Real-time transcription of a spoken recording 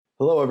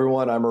Hello,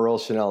 everyone. I'm Earl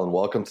Chanel, and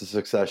welcome to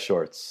Success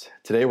Shorts.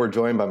 Today, we're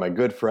joined by my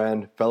good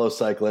friend, fellow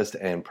cyclist,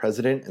 and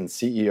president and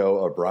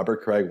CEO of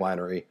Robert Craig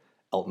Winery,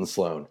 Elton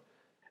Slone.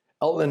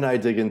 Elton and I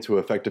dig into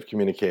effective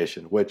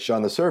communication, which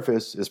on the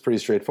surface is pretty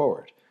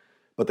straightforward.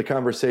 But the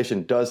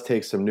conversation does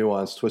take some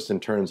nuanced twists and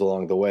turns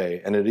along the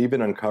way, and it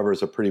even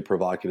uncovers a pretty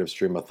provocative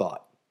stream of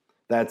thought.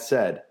 That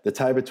said, the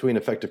tie between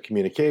effective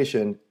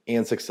communication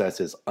and success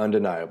is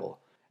undeniable,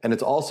 and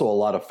it's also a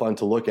lot of fun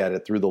to look at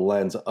it through the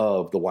lens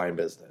of the wine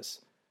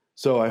business.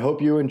 So I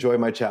hope you enjoy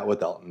my chat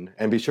with Elton,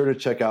 and be sure to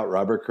check out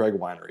Robert Craig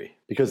Winery,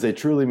 because they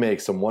truly make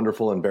some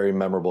wonderful and very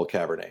memorable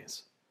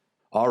Cabernets.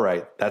 All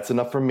right, that's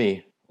enough from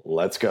me.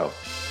 Let's go.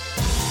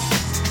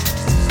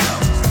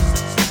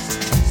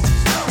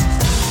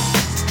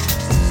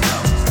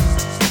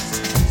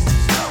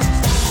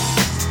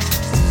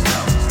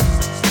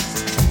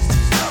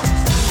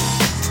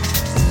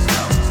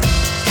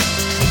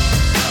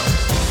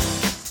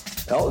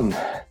 Elton,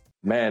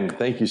 man,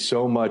 thank you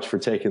so much for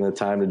taking the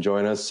time to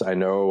join us. I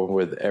know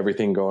with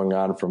everything going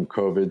on from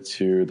COVID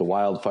to the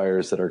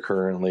wildfires that are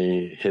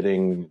currently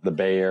hitting the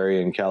Bay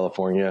Area in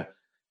California,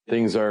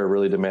 things are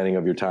really demanding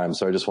of your time.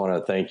 So I just want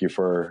to thank you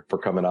for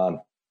coming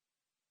on.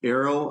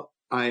 Errol,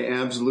 I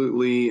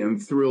absolutely am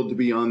thrilled to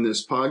be on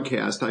this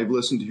podcast. I've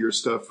listened to your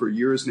stuff for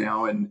years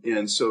now,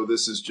 and so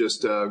this is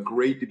just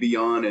great to be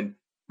on and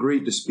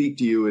great to speak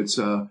to you.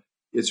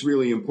 It's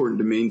really important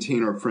to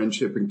maintain our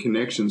friendship and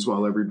connections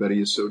while everybody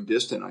is so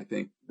distant, I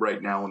think,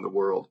 right now in the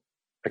world.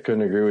 I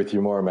couldn't agree with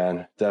you more,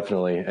 man.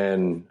 Definitely.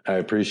 And I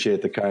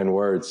appreciate the kind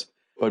words.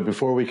 But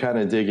before we kind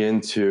of dig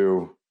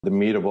into the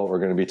meat of what we're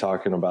going to be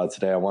talking about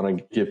today, I want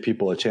to give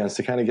people a chance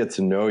to kind of get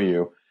to know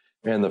you.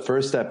 And the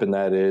first step in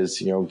that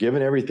is,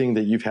 given everything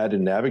that you've had to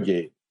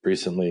navigate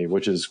recently,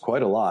 which is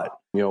quite a lot,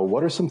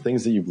 what are some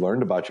things that you've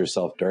learned about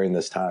yourself during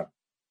this time?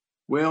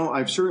 Well,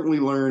 I've certainly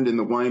learned in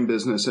the wine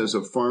business as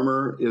a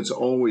farmer, it's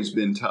always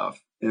been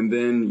tough. And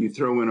then you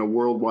throw in a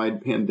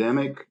worldwide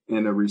pandemic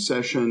and a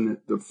recession,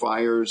 the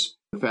fires,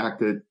 the fact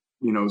that,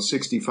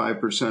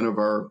 65% of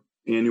our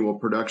annual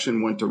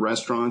production went to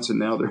restaurants, and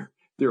now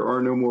there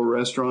are no more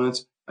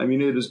restaurants. I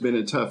mean, it has been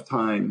a tough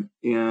time.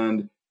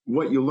 And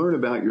what you learn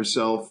about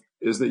yourself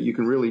is that you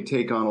can really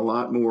take on a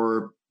lot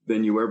more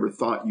than you ever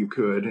thought you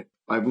could.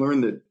 I've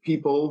learned that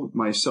people,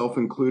 myself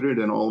included,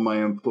 and all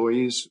my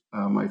employees,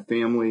 my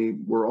family,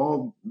 we're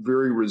all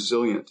very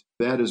resilient.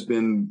 That has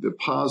been the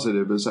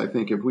positive, is I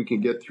think if we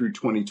can get through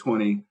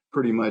 2020,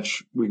 pretty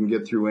much we can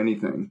get through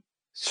anything.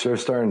 Sure,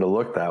 starting to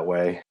look that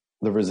way.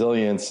 The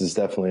resilience is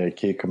definitely a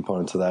key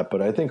component to that.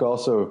 But I think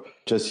also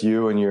just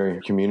you and your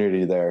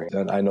community there.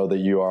 And I know that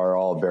you are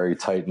all very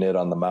tight knit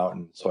on the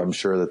mountain. So I'm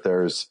sure that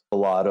there's a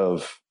lot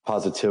of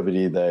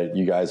positivity that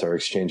you guys are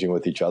exchanging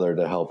with each other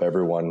to help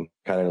everyone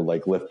kind of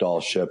like lift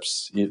all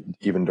ships,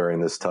 even during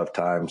this tough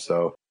time.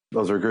 So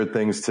those are good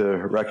things to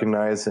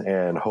recognize.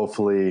 And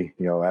hopefully,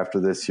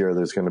 after this year,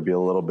 there's going to be a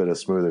little bit of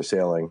smoother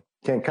sailing.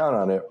 Can't count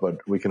on it, but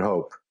we can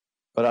hope.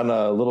 But on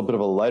a little bit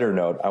of a lighter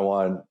note, I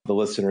want the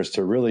listeners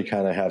to really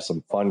kind of have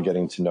some fun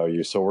getting to know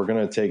you. So we're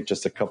going to take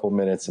just a couple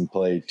minutes and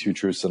play Two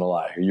Truths and a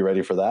Lie. Are you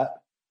ready for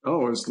that?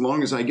 Oh, as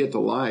long as I get to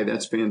lie,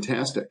 that's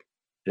fantastic.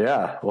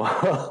 Yeah.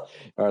 Well,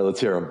 all right,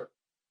 let's hear them.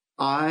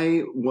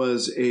 I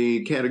was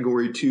a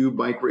Category 2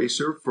 bike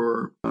racer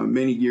for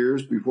many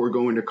years before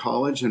going to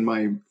college, and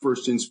my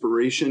first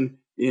inspiration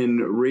in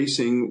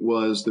racing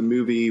was the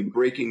movie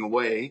Breaking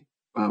Away,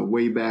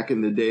 way back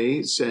in the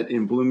day, set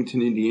in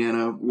Bloomington,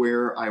 Indiana,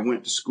 where I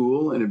went to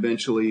school and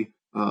eventually,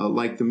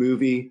 like the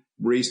movie,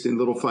 raced in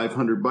Little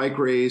 500 bike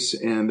race,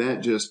 and that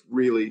just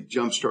really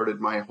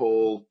jump-started my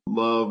whole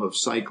love of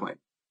cycling.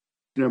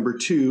 Number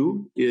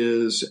 2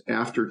 is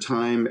after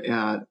time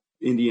at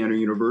Indiana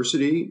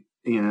University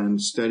and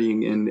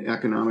studying in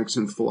economics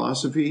and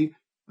philosophy,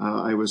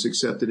 I was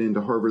accepted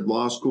into Harvard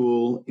Law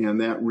School, and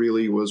that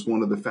really was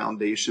one of the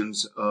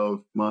foundations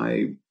of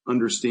my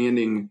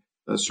understanding,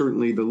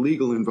 certainly the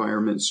legal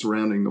environment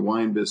surrounding the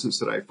wine business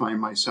that I find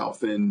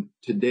myself in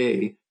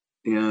today.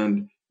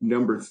 And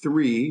number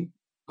 3,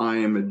 I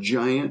am a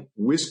giant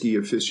whiskey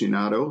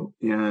aficionado,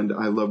 and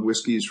I love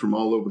whiskeys from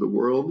all over the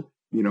world.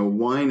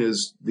 Wine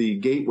is the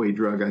gateway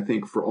drug, I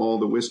think, for all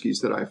the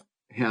whiskeys that I've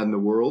had in the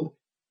world.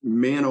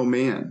 Man, oh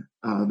man,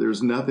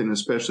 there's nothing,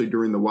 especially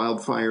during the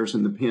wildfires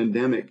and the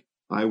pandemic.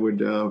 I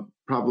would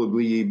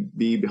probably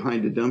be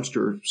behind a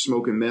dumpster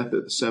smoking meth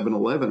at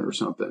 7-Eleven or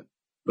something.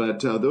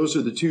 But those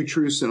are the 2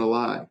 truths and a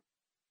lie.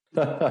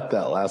 That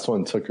last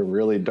one took a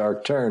really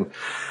dark turn.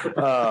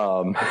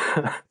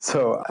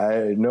 So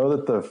I know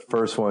that the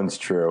first one's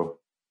true,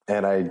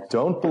 and I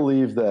don't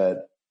believe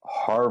that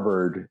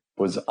Harvard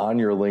was on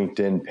your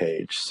LinkedIn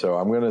page. So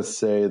I'm going to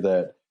say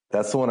that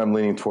that's the one I'm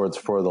leaning towards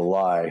for the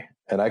lie.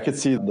 And I could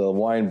see the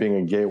wine being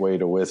a gateway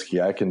to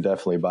whiskey. I can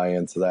definitely buy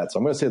into that. So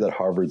I'm going to say that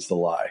Harvard's the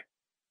lie.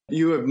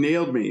 You have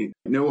nailed me.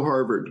 No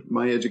Harvard.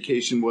 My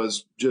education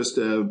was just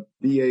a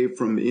BA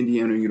from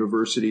Indiana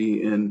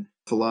University in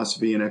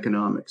philosophy and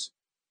economics.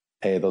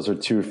 Hey, those are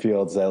 2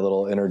 fields. That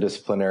little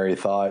interdisciplinary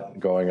thought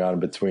going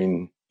on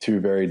between 2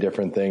 very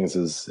different things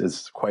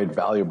is quite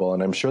valuable.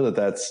 And I'm sure that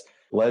that's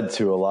led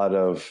to a lot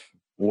of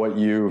what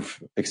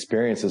you've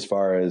experienced as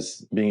far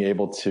as being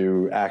able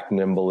to act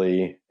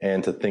nimbly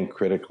and to think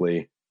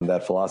critically.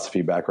 That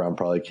philosophy background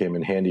probably came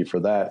in handy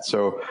for that.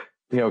 So,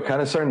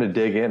 kind of starting to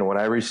dig in, when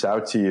I reached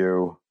out to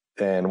you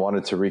and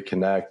wanted to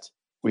reconnect,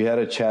 we had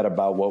a chat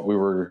about what we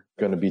were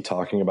going to be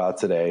talking about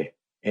today.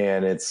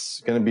 And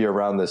it's going to be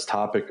around this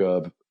topic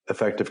of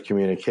effective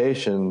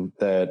communication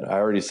that I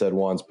already said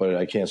once, but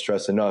I can't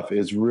stress enough,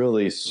 is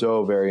really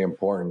so very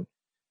important.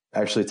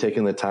 Actually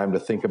taking the time to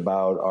think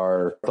about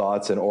our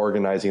thoughts and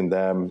organizing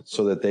them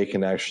so that they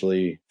can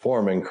actually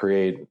form and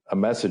create a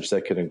message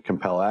that can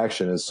compel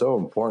action is so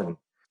important.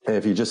 And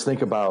if you just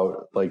think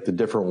about like the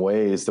different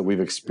ways that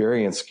we've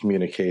experienced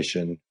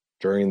communication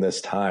during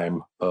this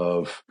time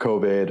of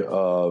COVID,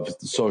 of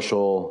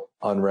social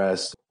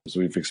unrest,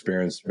 we've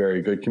experienced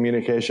very good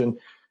communication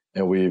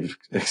and we've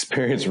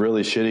experienced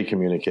really shitty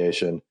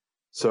communication.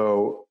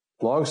 So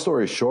long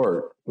story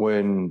short,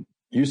 when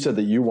you said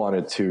that you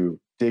wanted to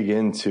dig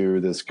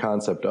into this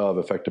concept of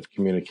effective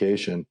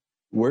communication,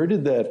 where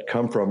did that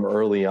come from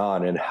early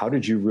on, and how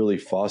did you really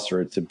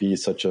foster it to be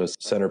such a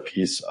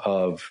centerpiece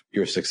of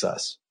your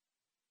success?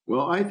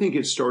 Well, I think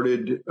it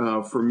started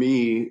for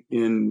me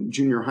in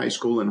junior high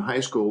school and high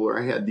school, where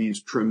I had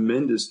these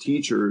tremendous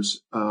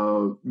teachers,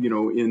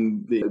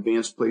 in the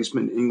advanced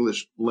placement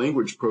English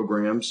language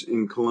programs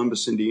in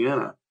Columbus,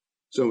 Indiana.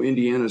 So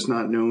Indiana is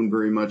not known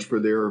very much for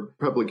their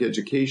public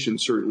education,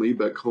 certainly,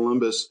 but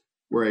Columbus,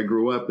 where I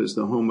grew up, is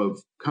the home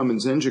of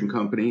Cummins Engine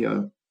Company,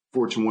 a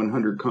Fortune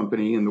 100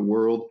 company in the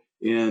world.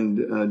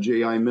 And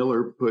J.I.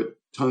 Miller put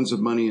tons of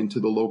money into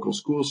the local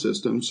school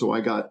system. So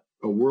I got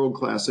a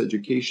world-class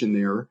education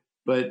there.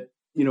 But,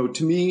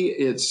 to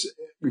me,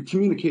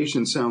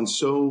 communication sounds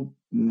so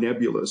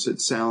nebulous. It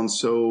sounds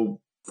so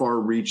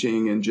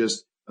far-reaching, and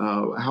just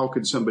how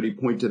could somebody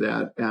point to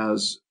that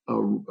as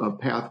a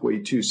pathway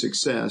to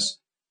success?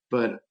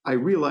 But I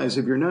realize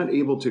if you're not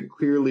able to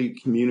clearly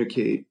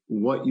communicate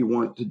what you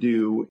want to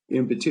do,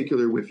 in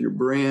particular with your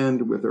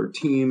brand, with our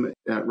team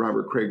at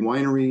Robert Craig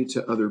Winery,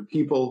 to other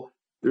people,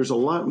 there's a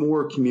lot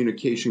more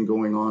communication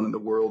going on in the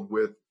world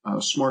with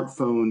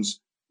smartphones,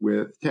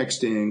 with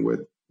texting,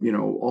 with,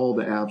 all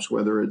the apps,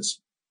 whether it's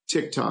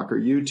TikTok or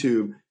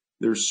YouTube.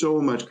 There's so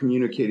much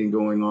communicating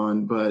going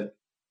on. But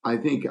I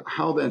think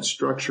how that's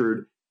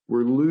structured,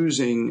 we're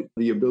losing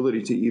the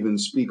ability to even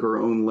speak our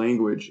own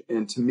language.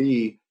 And to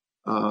me,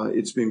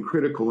 it's been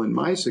critical in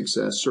my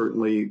success,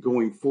 certainly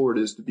going forward,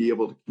 is to be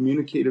able to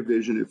communicate a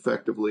vision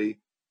effectively,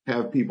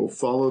 have people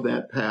follow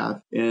that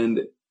path.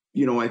 And,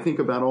 I think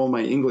about all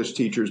my English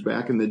teachers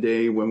back in the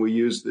day when we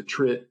used the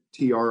TRIT,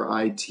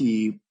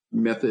 T-R-I-T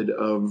method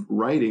of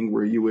writing,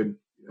 where you would,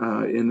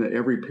 in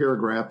every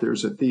paragraph,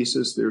 there's a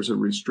thesis, there's a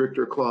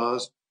restrictor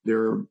clause,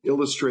 there are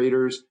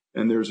illustrators,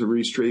 and there's a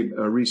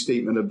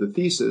restatement of the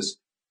thesis.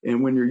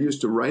 And when you're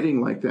used to writing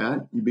like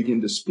that, you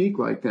begin to speak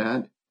like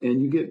that,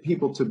 and you get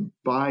people to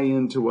buy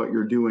into what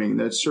you're doing.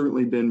 That's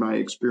certainly been my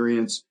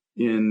experience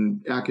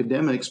in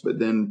academics, but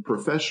then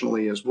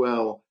professionally as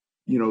well.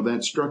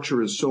 That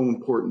structure is so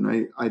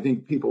important. I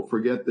think people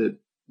forget that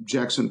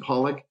Jackson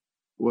Pollock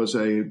was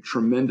a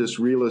tremendous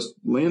realist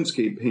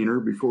landscape painter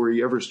before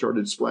he ever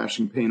started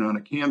splashing paint on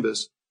a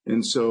canvas.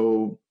 And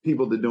so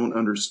people that don't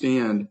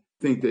understand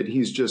think that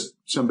he's just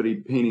somebody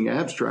painting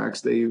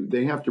abstracts.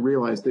 They have to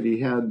realize that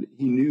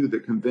he knew the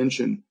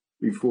convention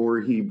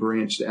before he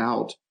branched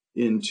out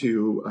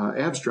into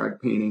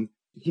abstract painting.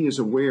 He is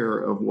aware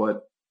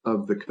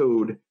of the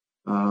code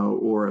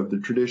or of the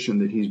tradition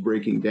that he's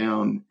breaking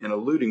down and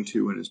alluding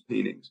to in his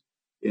paintings.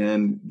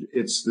 And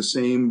it's the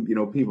same,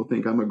 people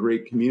think I'm a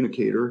great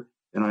communicator.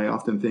 And I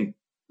often think,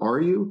 are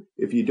you?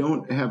 If you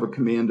don't have a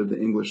command of the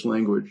English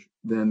language,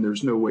 then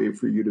there's no way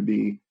for you to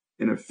be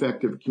an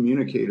effective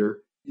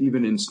communicator,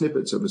 even in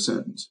snippets of a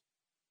sentence.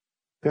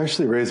 You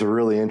actually raise a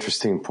really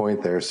interesting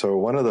point there. So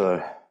one of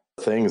the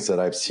things that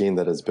I've seen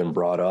that has been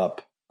brought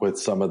up with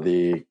some of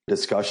the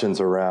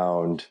discussions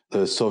around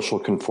the social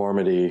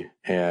conformity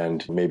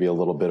and maybe a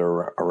little bit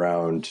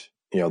around,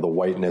 the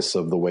whiteness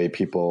of the way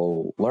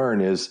people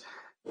learn, is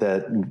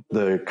that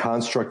the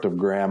construct of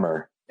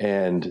grammar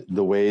and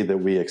the way that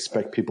we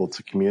expect people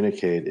to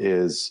communicate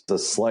is a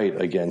slight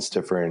against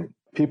different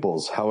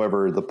peoples.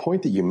 However, the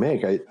point that you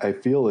make, I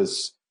feel,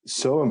 is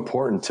so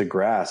important to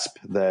grasp,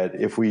 that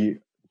if we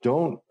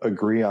don't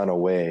agree on a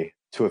way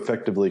to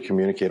effectively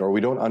communicate, or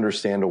we don't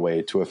understand a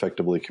way to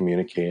effectively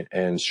communicate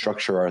and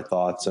structure our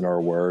thoughts and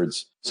our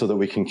words so that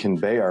we can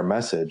convey our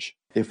message,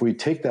 if we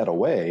take that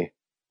away,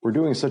 we're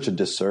doing such a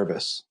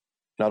disservice,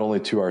 not only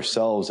to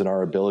ourselves and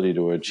our ability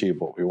to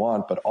achieve what we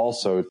want, but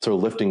also to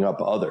lifting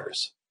up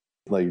others.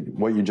 Like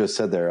what you just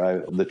said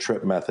there, the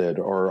TRIP method,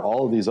 or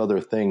all of these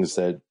other things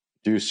that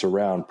do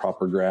surround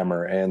proper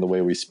grammar and the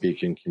way we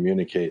speak and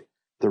communicate,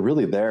 they're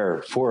really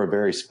there for a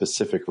very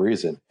specific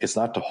reason. It's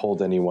not to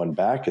hold anyone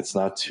back. It's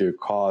not to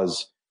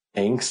cause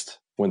angst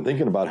when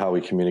thinking about how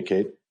we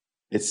communicate.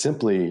 It's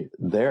simply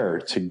there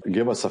to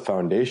give us a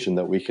foundation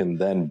that we can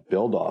then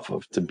build off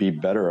of to be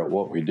better at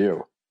what we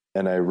do.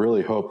 And I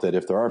really hope that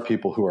if there are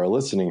people who are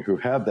listening who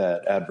have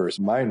that adverse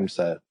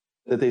mindset,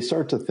 that they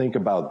start to think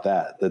about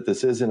that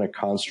this isn't a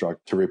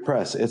construct to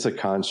repress, it's a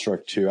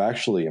construct to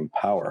actually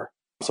empower.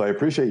 So I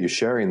appreciate you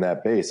sharing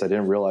that base. I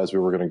didn't realize we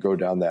were going to go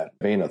down that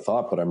vein of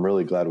thought, but I'm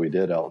really glad we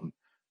did, Elton.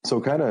 So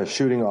kind of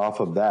shooting off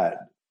of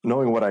that,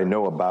 knowing what I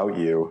know about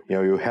you,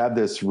 you have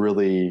this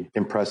really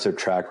impressive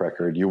track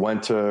record. You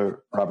went to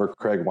Robert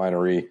Craig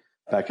Winery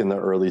back in the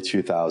early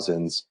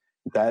 2000s.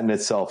 That in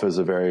itself is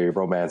a very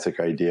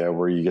romantic idea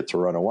where you get to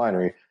run a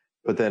winery.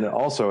 But then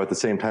also at the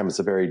same time, it's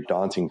a very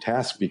daunting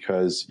task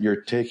because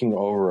you're taking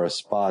over a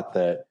spot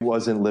that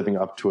wasn't living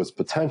up to its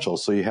potential.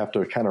 So you have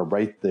to kind of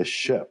right this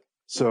ship.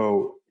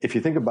 So if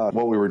you think about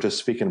what we were just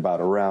speaking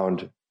about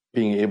around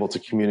being able to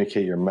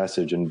communicate your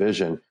message and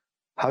vision,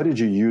 how did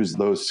you use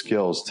those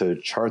skills to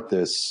chart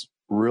this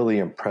really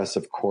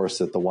impressive course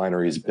that the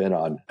winery's been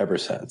on ever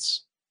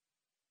since?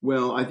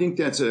 Well, I think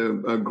that's a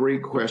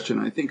great question.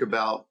 I think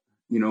about,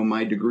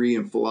 my degree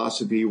in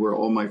philosophy where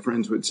all my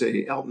friends would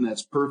say, Elton,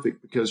 that's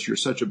perfect because you're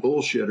such a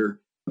bullshitter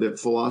that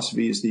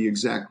philosophy is the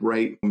exact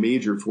right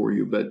major for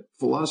you. But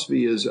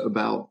philosophy is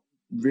about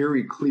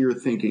very clear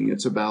thinking.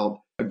 It's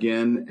about,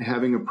 again,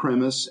 having a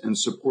premise and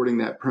supporting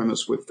that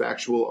premise with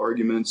factual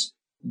arguments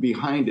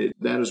behind it.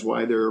 That is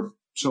why there are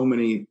so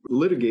many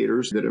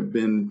litigators that have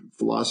been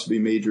philosophy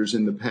majors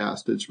in the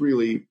past. It's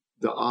really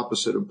the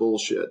opposite of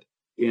bullshit.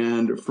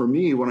 And for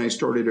me, when I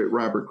started at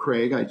Robert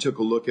Craig, I took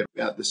a look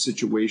at the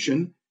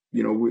situation.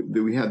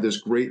 We had this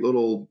great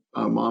little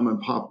mom and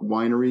pop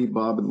winery,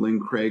 Bob and Lynn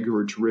Craig, who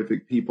are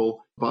terrific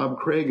people. Bob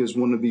Craig is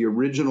one of the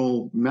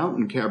original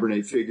mountain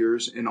Cabernet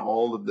figures in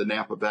all of the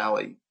Napa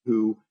Valley,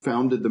 who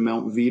founded the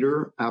Mount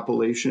Veeder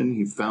appellation.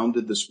 He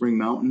founded the Spring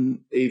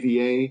Mountain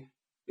AVA,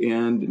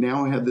 and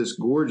now had this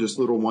gorgeous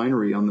little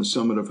winery on the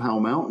summit of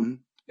Howell Mountain.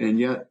 And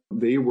yet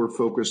they were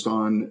focused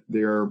on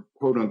their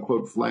quote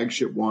unquote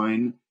flagship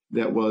wine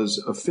that was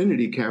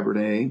Affinity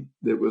Cabernet,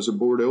 that was a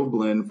Bordeaux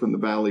blend from the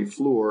valley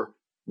floor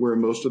where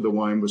most of the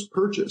wine was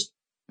purchased.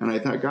 And I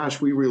thought,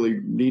 gosh, we really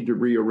need to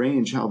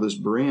rearrange how this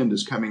brand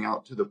is coming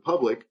out to the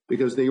public,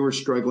 because they were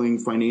struggling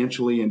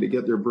financially and to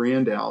get their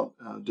brand out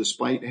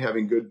despite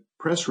having good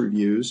press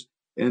reviews.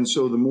 And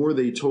so the more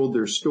they told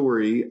their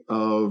story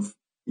of,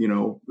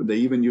 they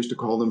even used to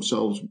call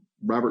themselves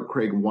Robert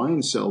Craig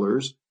Wine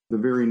Cellars. The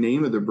very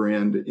name of the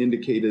brand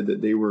indicated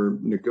that they were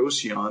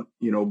negociant,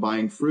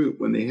 buying fruit,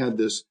 when they had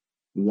this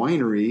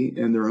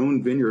winery and their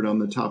own vineyard on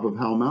the top of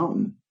Howell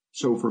Mountain.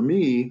 So for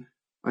me,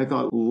 I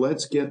thought,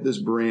 let's get this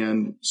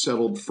brand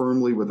settled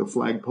firmly with a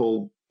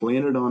flagpole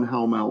planted on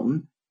Howell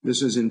Mountain.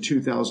 This is in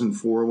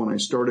 2004 when I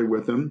started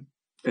with them.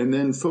 And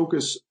then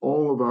focus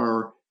all of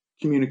our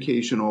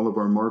communication, all of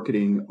our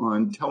marketing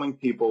on telling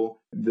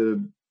people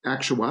the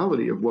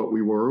actuality of what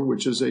we were,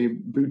 which is a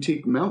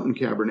boutique mountain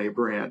Cabernet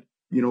brand.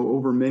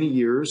 Over many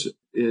years,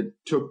 it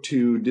took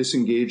to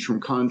disengage from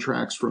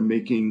contracts from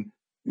making,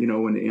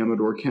 an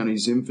Amador County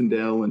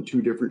Zinfandel and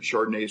 2 different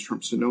Chardonnays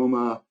from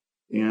Sonoma,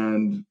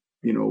 and,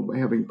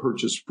 having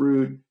purchased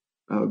fruit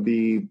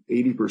be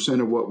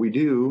 80% of what we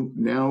do.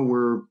 Now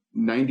we're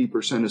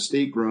 90%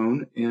 estate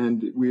grown,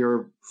 and we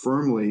are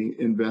firmly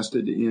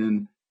invested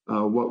in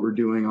what we're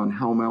doing on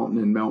Howell Mountain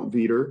and Mount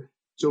Veeder.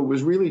 So it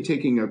was really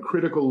taking a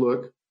critical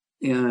look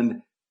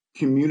and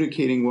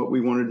communicating what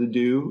we wanted to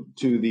do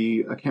to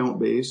the account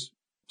base,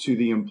 to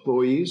the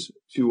employees,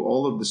 to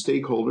all of the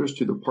stakeholders,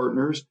 to the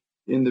partners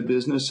in the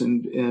business,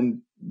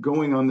 and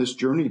going on this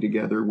journey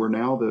together, where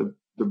now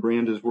the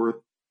brand is worth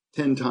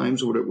 10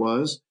 times what it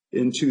was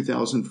in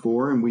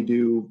 2004. And we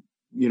do,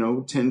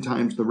 10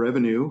 times the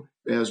revenue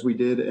as we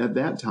did at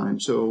that time.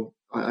 So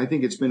I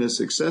think it's been a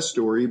success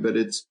story, but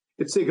it's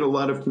taken a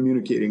lot of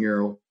communicating,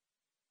 Errol.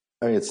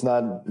 I mean, it's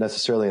not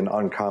necessarily an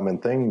uncommon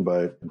thing,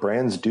 but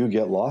brands do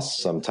get lost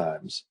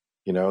sometimes.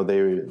 They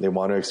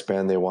want to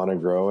expand, they want to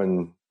grow,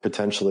 and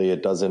potentially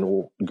it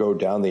doesn't go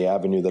down the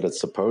avenue that it's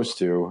supposed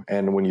to.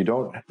 And when you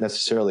don't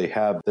necessarily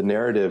have the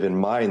narrative in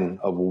mind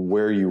of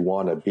where you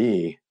want to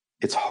be,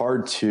 it's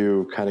hard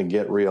to kind of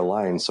get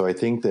realigned. So I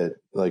think that,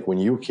 like, when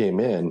you came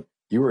in,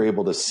 you were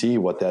able to see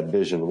what that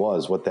vision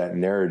was, what that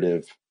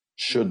narrative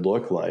should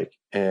look like.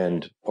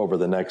 And over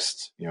the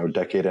next,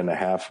 decade and a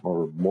half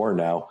or more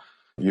now,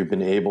 you've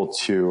been able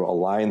to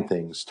align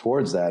things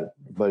towards that.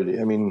 But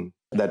I mean,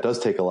 that does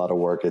take a lot of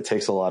work. It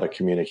takes a lot of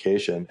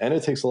communication, and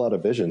it takes a lot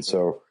of vision.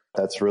 So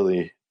that's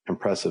really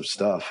impressive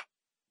stuff.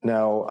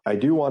 Now, I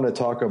do want to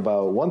talk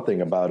about one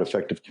thing about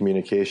effective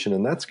communication,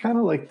 and that's kind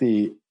of like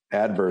the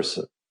adverse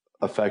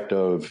effect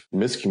of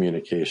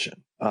miscommunication.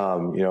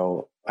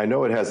 I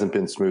know it hasn't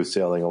been smooth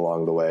sailing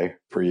along the way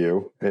for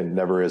you. It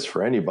never is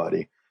for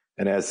anybody.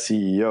 And as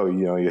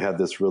CEO, you have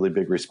this really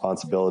big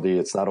responsibility.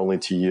 It's not only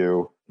to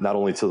you, not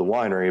only to the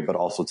winery, but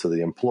also to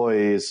the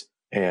employees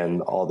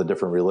and all the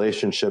different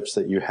relationships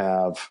that you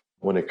have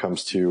when it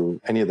comes to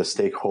any of the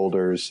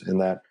stakeholders in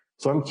that.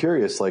 So I'm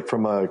curious, like,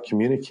 from a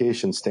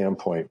communication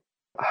standpoint,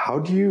 how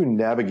do you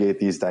navigate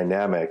these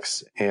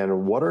dynamics,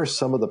 and what are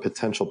some of the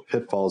potential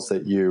pitfalls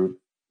that you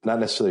not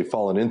necessarily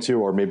fallen into,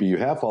 or maybe you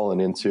have fallen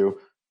into,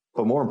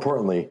 but more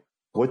importantly,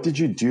 what did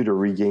you do to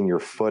regain your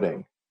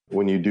footing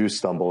when you do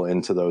stumble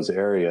into those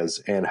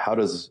areas? And how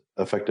does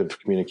effective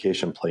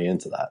communication play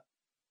into that?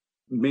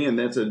 Man,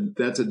 that's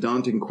a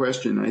daunting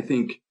question. I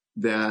think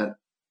that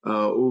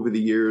over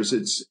the years,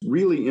 it's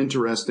really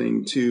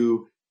interesting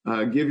to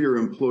give your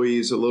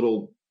employees a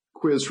little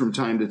quiz from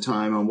time to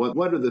time on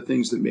what are the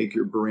things that make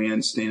your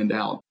brand stand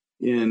out.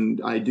 And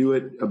I do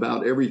it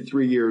about every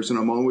 3 years, and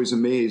I'm always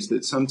amazed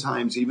that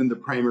sometimes even the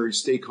primary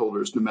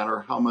stakeholders, no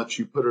matter how much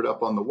you put it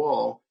up on the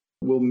wall,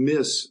 will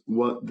miss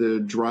what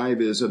the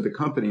drive is of the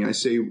company. I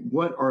say,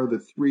 what are the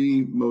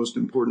 3 most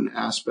important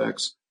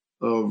aspects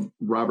of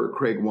Robert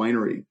Craig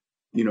Winery?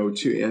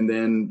 And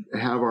then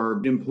have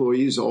our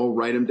employees all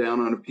write them down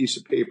on a piece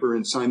of paper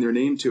and sign their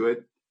name to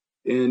it.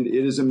 And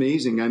it is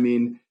amazing. I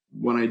mean,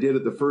 when I did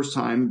it the first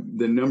time,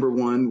 the number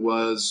 1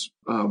 was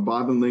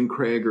Bob and Lynn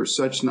Craig are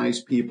such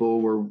nice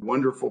people. We're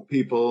wonderful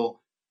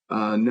people.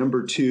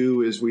 Number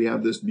 2 is we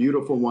have this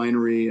beautiful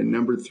winery. And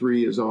number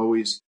 3 is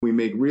always we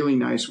make really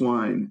nice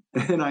wine.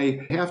 And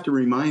I have to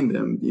remind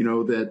them,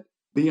 that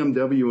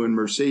BMW and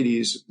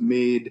Mercedes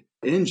made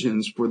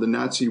engines for the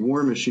Nazi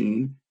war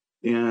machine.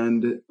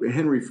 And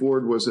Henry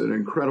Ford was an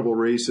incredible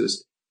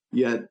racist.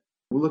 Yet,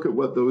 look at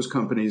what those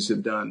companies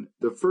have done.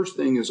 The first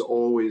thing is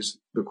always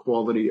the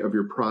quality of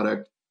your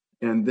product.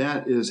 And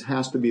that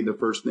has to be the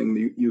first thing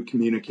that you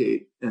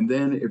communicate. And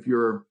then if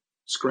you're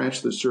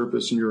scratch the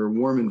surface and you're a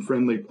warm and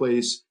friendly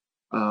place,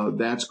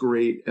 that's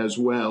great as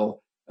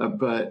well.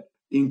 But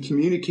in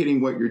communicating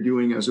what you're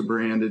doing as a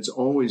brand, it's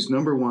always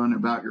number 1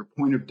 about your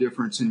point of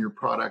difference in your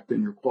product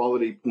and your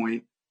quality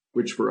point,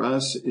 which for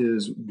us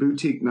is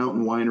boutique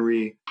mountain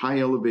winery, high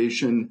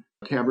elevation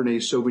Cabernet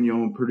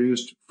Sauvignon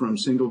produced from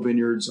single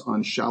vineyards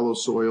on shallow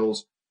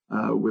soils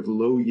with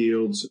low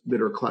yields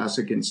that are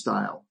classic in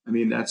style. I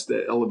mean, that's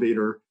the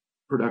elevator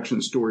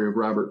production story of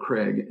Robert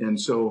Craig. And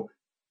so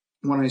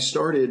when I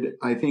started,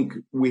 I think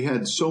we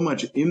had so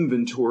much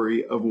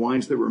inventory of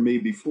wines that were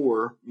made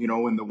before.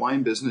 In the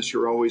wine business,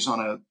 you're always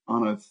on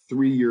a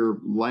 3-year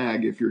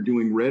lag if you're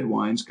doing red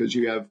wines because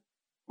you have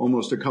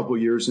almost a couple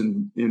years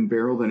in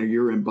barrel and a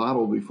year in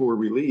bottle before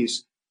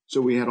release. So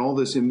we had all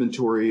this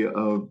inventory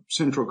of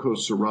Central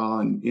Coast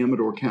Syrah and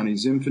Amador County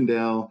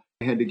Zinfandel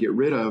I had to get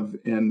rid of.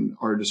 And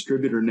our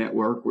distributor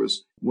network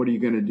was, what are you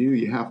going to do?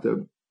 You have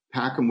to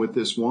pack them with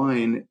this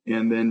wine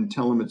and then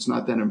tell them it's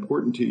not that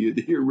important to you,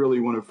 that you really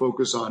want to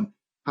focus on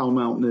Howell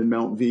Mountain and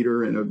Mount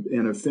Veeder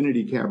and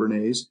Affinity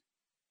Cabernets.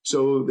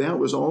 So that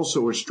was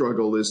also a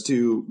struggle, is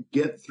to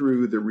get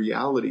through the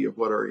reality of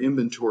what our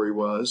inventory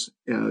was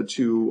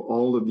to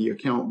all of the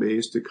account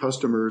base, to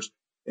customers.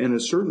 And at a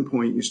certain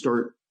point, you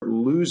start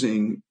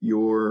losing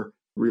your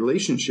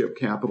relationship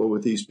capital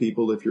with these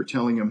people. If you're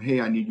telling them,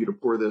 hey, I need you to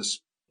pour this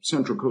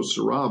Central Coast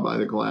Syrah by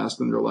the glass,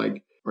 then they're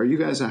like, are you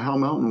guys a Howell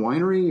Mountain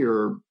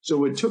winery?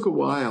 So it took a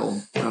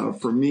while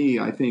for me,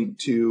 I think,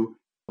 to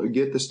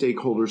get the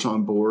stakeholders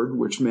on board,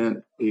 which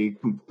meant a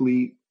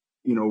complete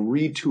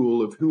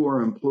retool of who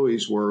our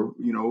employees were.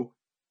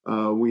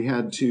 We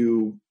had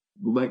to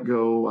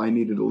I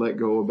needed to let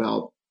go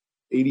about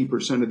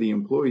 80% of the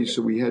employees.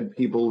 So we had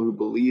people who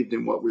believed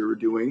in what we were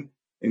doing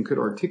and could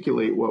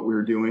articulate what we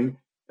were doing.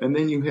 And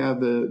then you have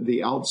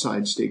the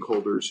outside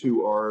stakeholders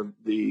who are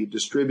the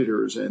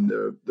distributors and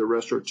the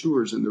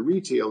restaurateurs and the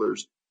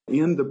retailers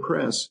and the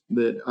press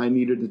that I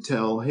needed to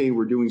tell, hey,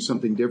 we're doing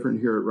something different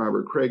here at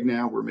Robert Craig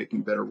now. We're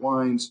making better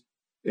wines,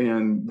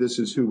 and this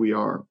is who we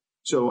are.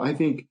 So I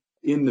think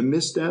in the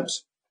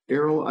missteps,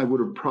 Errol, I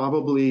would have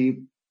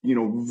probably,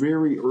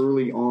 very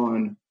early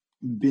on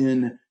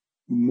been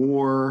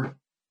more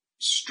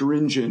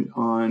stringent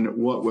on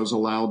what was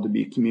allowed to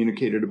be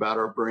communicated about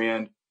our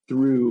brand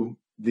through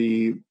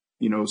the,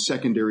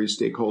 secondary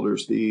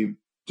stakeholders, the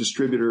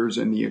distributors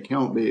and the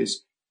account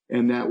base.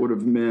 And that would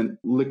have meant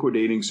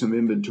liquidating some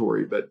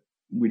inventory, but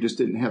we just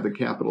didn't have the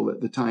capital at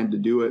the time to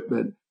do it.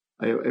 But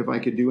if I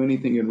could do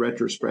anything in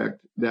retrospect,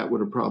 that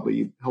would have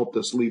probably helped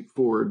us leap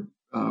forward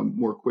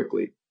more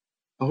quickly.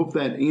 I hope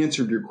that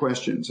answered your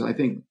questions. I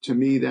think to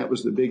me, that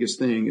was the biggest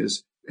thing,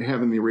 is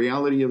having the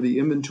reality of the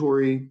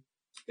inventory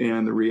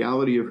and the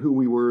reality of who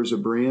we were as a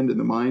brand in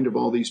the mind of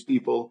all these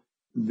people,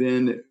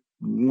 then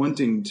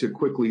wanting to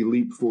quickly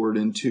leap forward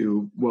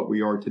into what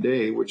we are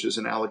today, which is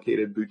an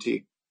allocated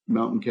boutique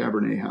mountain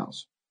Cabernet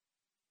house.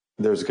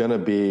 There's going to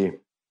be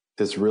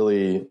this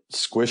really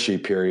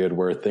squishy period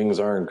where things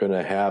aren't going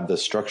to have the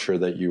structure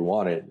that you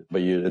wanted,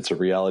 but it's a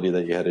reality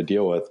that you had to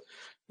deal with.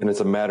 And it's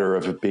a matter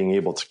of being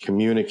able to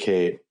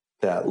communicate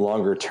that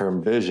longer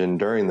term vision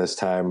during this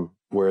time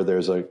where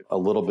there's a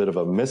little bit of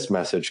a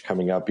mismessage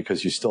coming up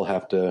because you still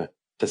have to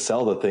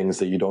sell the things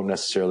that you don't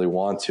necessarily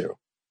want to.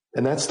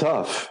 And that's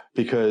tough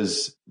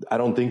because I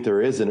don't think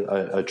there is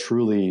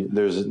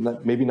there's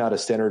maybe not a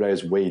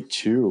standardized way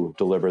to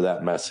deliver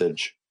that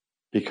message,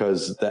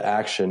 because the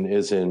action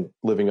isn't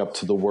living up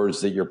to the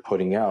words that you're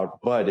putting out.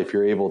 But if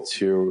you're able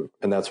to,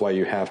 and that's why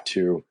you have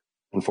to,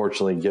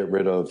 unfortunately, get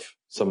rid of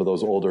some of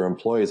those older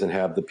employees and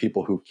have the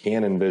people who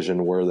can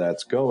envision where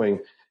that's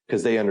going,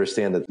 because they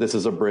understand that this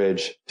is a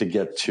bridge to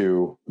get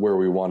to where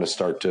we want to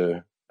start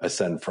to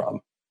ascend from.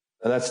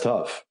 And that's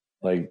tough.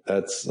 Like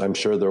I'm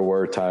sure there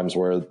were times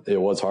where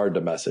it was hard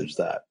to message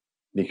that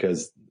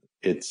because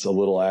it's a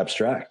little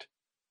abstract.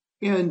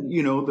 And,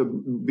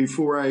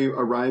 before I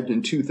arrived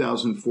in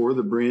 2004,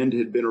 the brand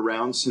had been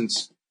around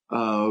since,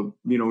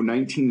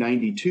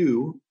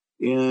 1992.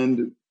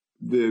 And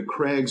the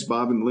Craigs,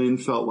 Bob and Lynn,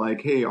 felt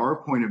like, hey, our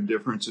point of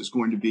difference is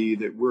going to be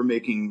that we're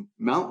making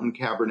mountain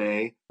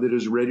Cabernet that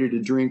is ready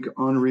to drink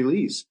on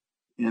release.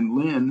 And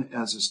Lynn,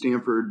 as a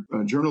Stanford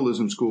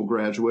journalism school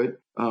graduate,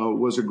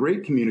 was a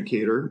great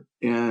communicator.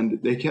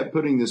 And they kept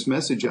putting this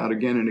message out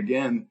again and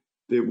again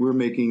that we're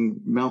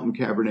making mountain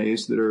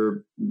Cabernets that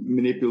are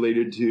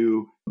manipulated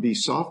to be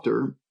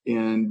softer.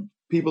 And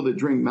people that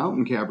drink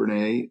mountain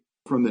Cabernet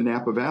from the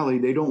Napa Valley,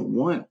 they don't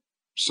want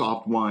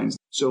soft wines.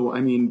 So,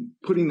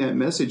 putting that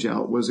message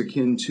out was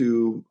akin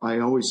to, I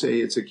always say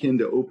it's akin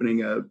to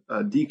opening a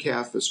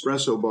decaf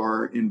espresso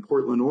bar in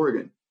Portland,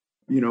 Oregon.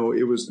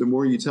 It was the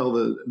more you tell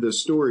the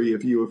story,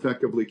 if you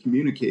effectively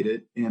communicate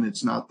it and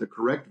it's not the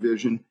correct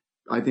vision,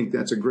 I think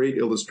that's a great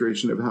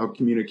illustration of how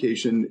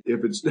communication,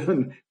 if it's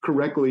done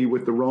correctly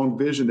with the wrong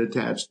vision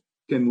attached,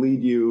 can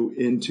lead you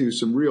into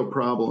some real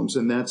problems.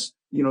 And that's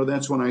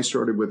when I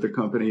started with the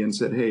company and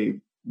said,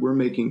 hey, we're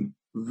making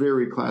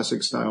very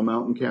classic style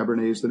mountain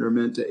Cabernets that are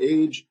meant to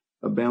age,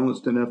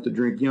 balanced enough to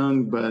drink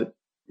young, but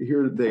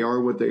here they are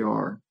what they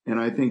are. And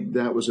I think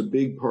that was a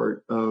big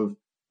part of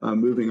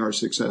moving our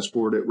success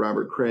forward at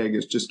Robert Craig,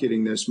 is just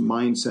getting this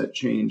mindset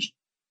changed.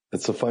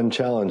 It's a fun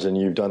challenge and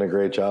you've done a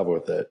great job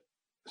with it.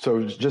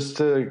 So just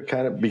to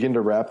kind of begin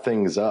to wrap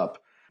things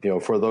up,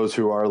 for those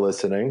who are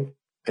listening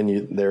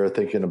and they're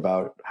thinking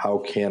about how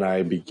can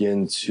I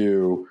begin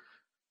to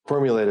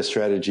formulate a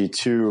strategy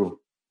to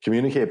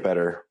communicate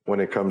better when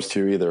it comes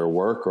to either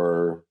work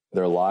or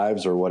their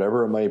lives or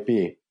whatever it might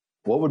be,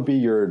 what would be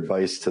your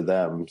advice to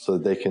them so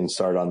that they can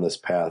start on this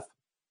path?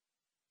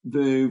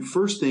 The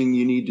first thing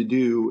you need to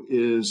do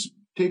is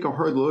take a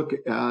hard look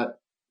at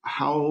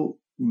how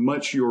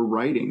much you're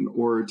writing,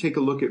 or take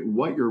a look at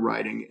what you're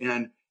writing.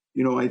 And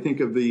I think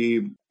of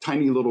the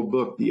tiny little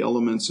book, The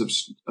Elements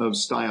of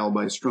Style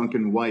by Strunk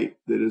and White,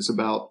 that is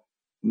about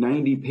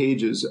 90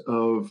 pages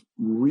of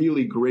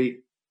really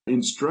great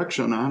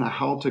instruction on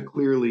how to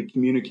clearly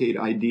communicate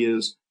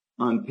ideas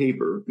on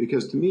paper.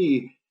 Because to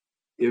me,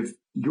 if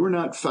you're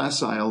not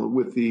facile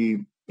with the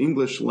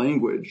English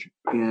language,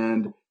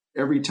 and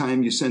every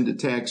time you send a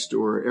text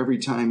or every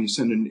time you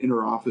send an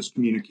interoffice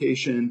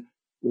communication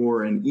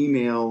or an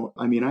email,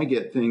 I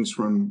get things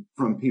from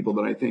people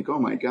that I think, oh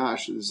my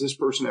gosh, does this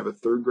person have a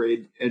third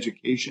grade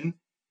education?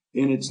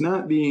 And it's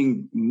not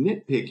being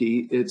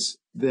nitpicky. It's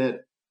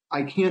that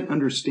I can't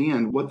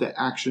understand what the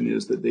action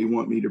is that they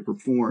want me to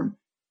perform.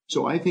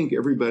 So I think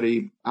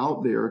everybody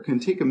out there can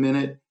take a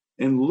minute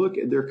and look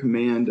at their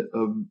command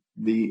of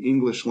the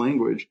English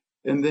language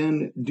and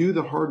then do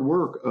the hard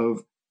work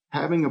of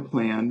having a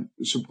plan,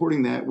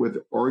 supporting that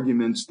with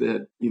arguments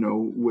that,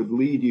 would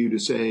lead you to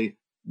say,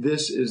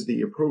 this is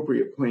the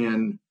appropriate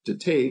plan to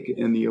take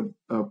and the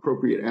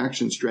appropriate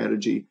action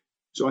strategy.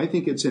 So I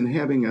think it's in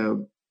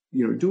having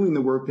doing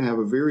the work to have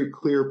a very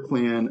clear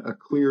plan, a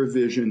clear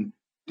vision,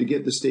 to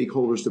get the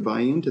stakeholders to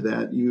buy into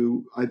that.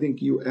 I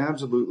think you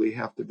absolutely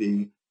have to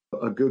be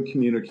a good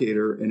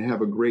communicator and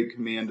have a great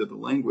command of the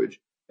language.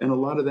 And a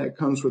lot of that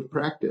comes with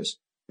practice.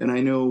 And I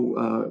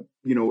know,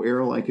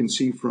 Errol, I can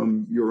see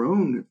from your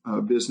own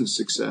business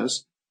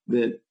success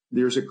that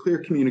there's a clear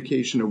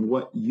communication of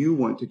what you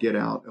want to get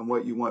out and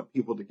what you want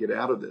people to get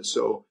out of this.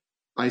 So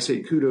I say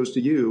kudos to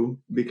you,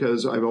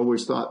 because I've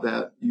always thought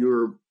that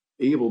you're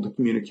able to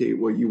communicate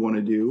what you want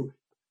to do.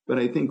 But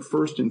I think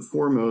first and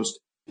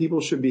foremost,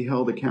 people should be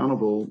held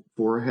accountable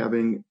for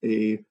having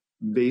a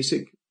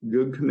basic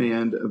good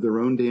command of their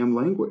own damn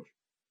language.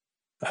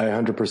 I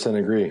 100%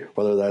 agree.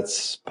 Whether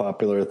that's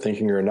popular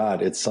thinking or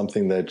not, it's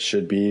something that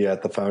should be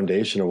at the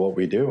foundation of what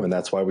we do. And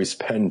that's why we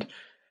spend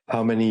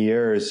how many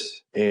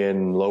years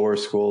in lower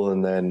school,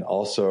 and then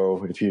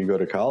also if you go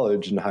to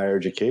college and higher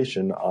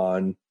education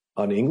on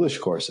English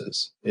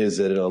courses, is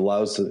that it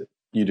allows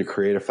you to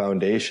create a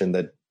foundation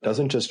that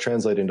doesn't just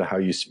translate into how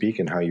you speak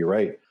and how you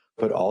write,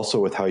 but also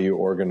with how you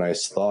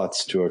organize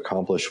thoughts to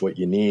accomplish what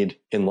you need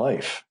in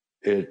life.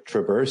 It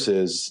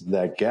traverses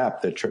that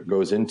gap that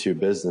goes into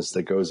business,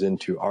 that goes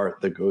into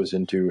art, that goes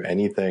into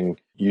anything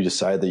you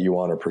decide that you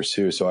want to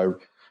pursue. So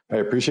I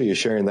appreciate you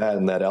sharing that.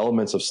 And that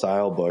Elements of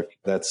Style book,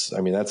 that's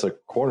a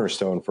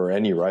cornerstone for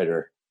any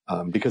writer,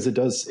 because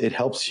it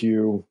helps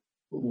you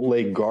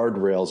lay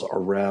guardrails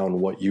around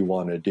what you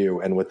want to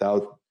do. And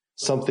without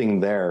something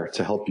there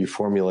to help you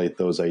formulate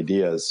those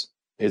ideas,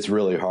 it's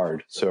really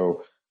hard.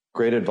 So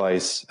great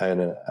advice.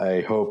 And I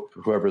hope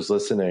whoever's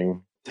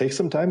listening take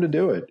some time to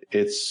do it.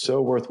 It's so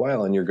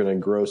worthwhile, and you're going to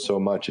grow so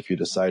much if you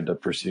decide to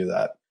pursue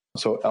that.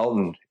 So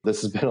Elton,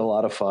 this has been a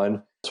lot of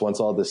fun. Once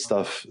all this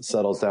stuff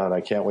settles down, I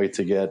can't wait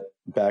to get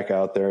back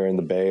out there in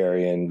the Bay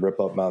Area and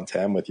rip up Mount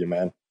Tam with you,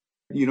 man.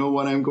 You know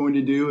what I'm going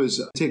to do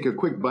is take a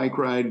quick bike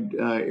ride,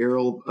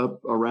 Errol,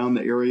 up around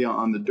the area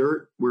on the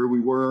dirt where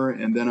we were,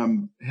 and then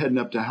I'm heading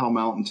up to Howell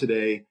Mountain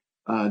today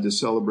to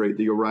celebrate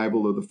the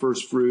arrival of the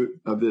first fruit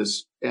of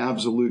this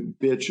absolute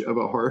bitch of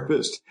a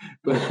harvest.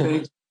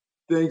 But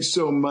thanks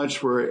so much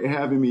for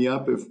having me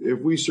up.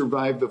 If we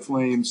survive the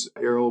flames,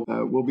 Errol,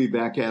 we'll be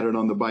back at it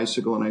on the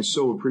bicycle, and I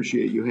so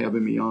appreciate you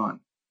having me on.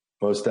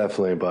 Most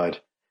definitely, bud.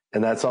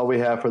 And that's all we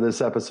have for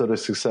this episode of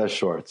Success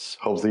Shorts.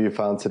 Hopefully you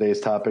found today's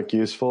topic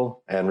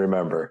useful. And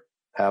remember,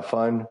 have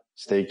fun,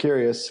 stay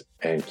curious,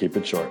 and keep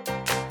it short.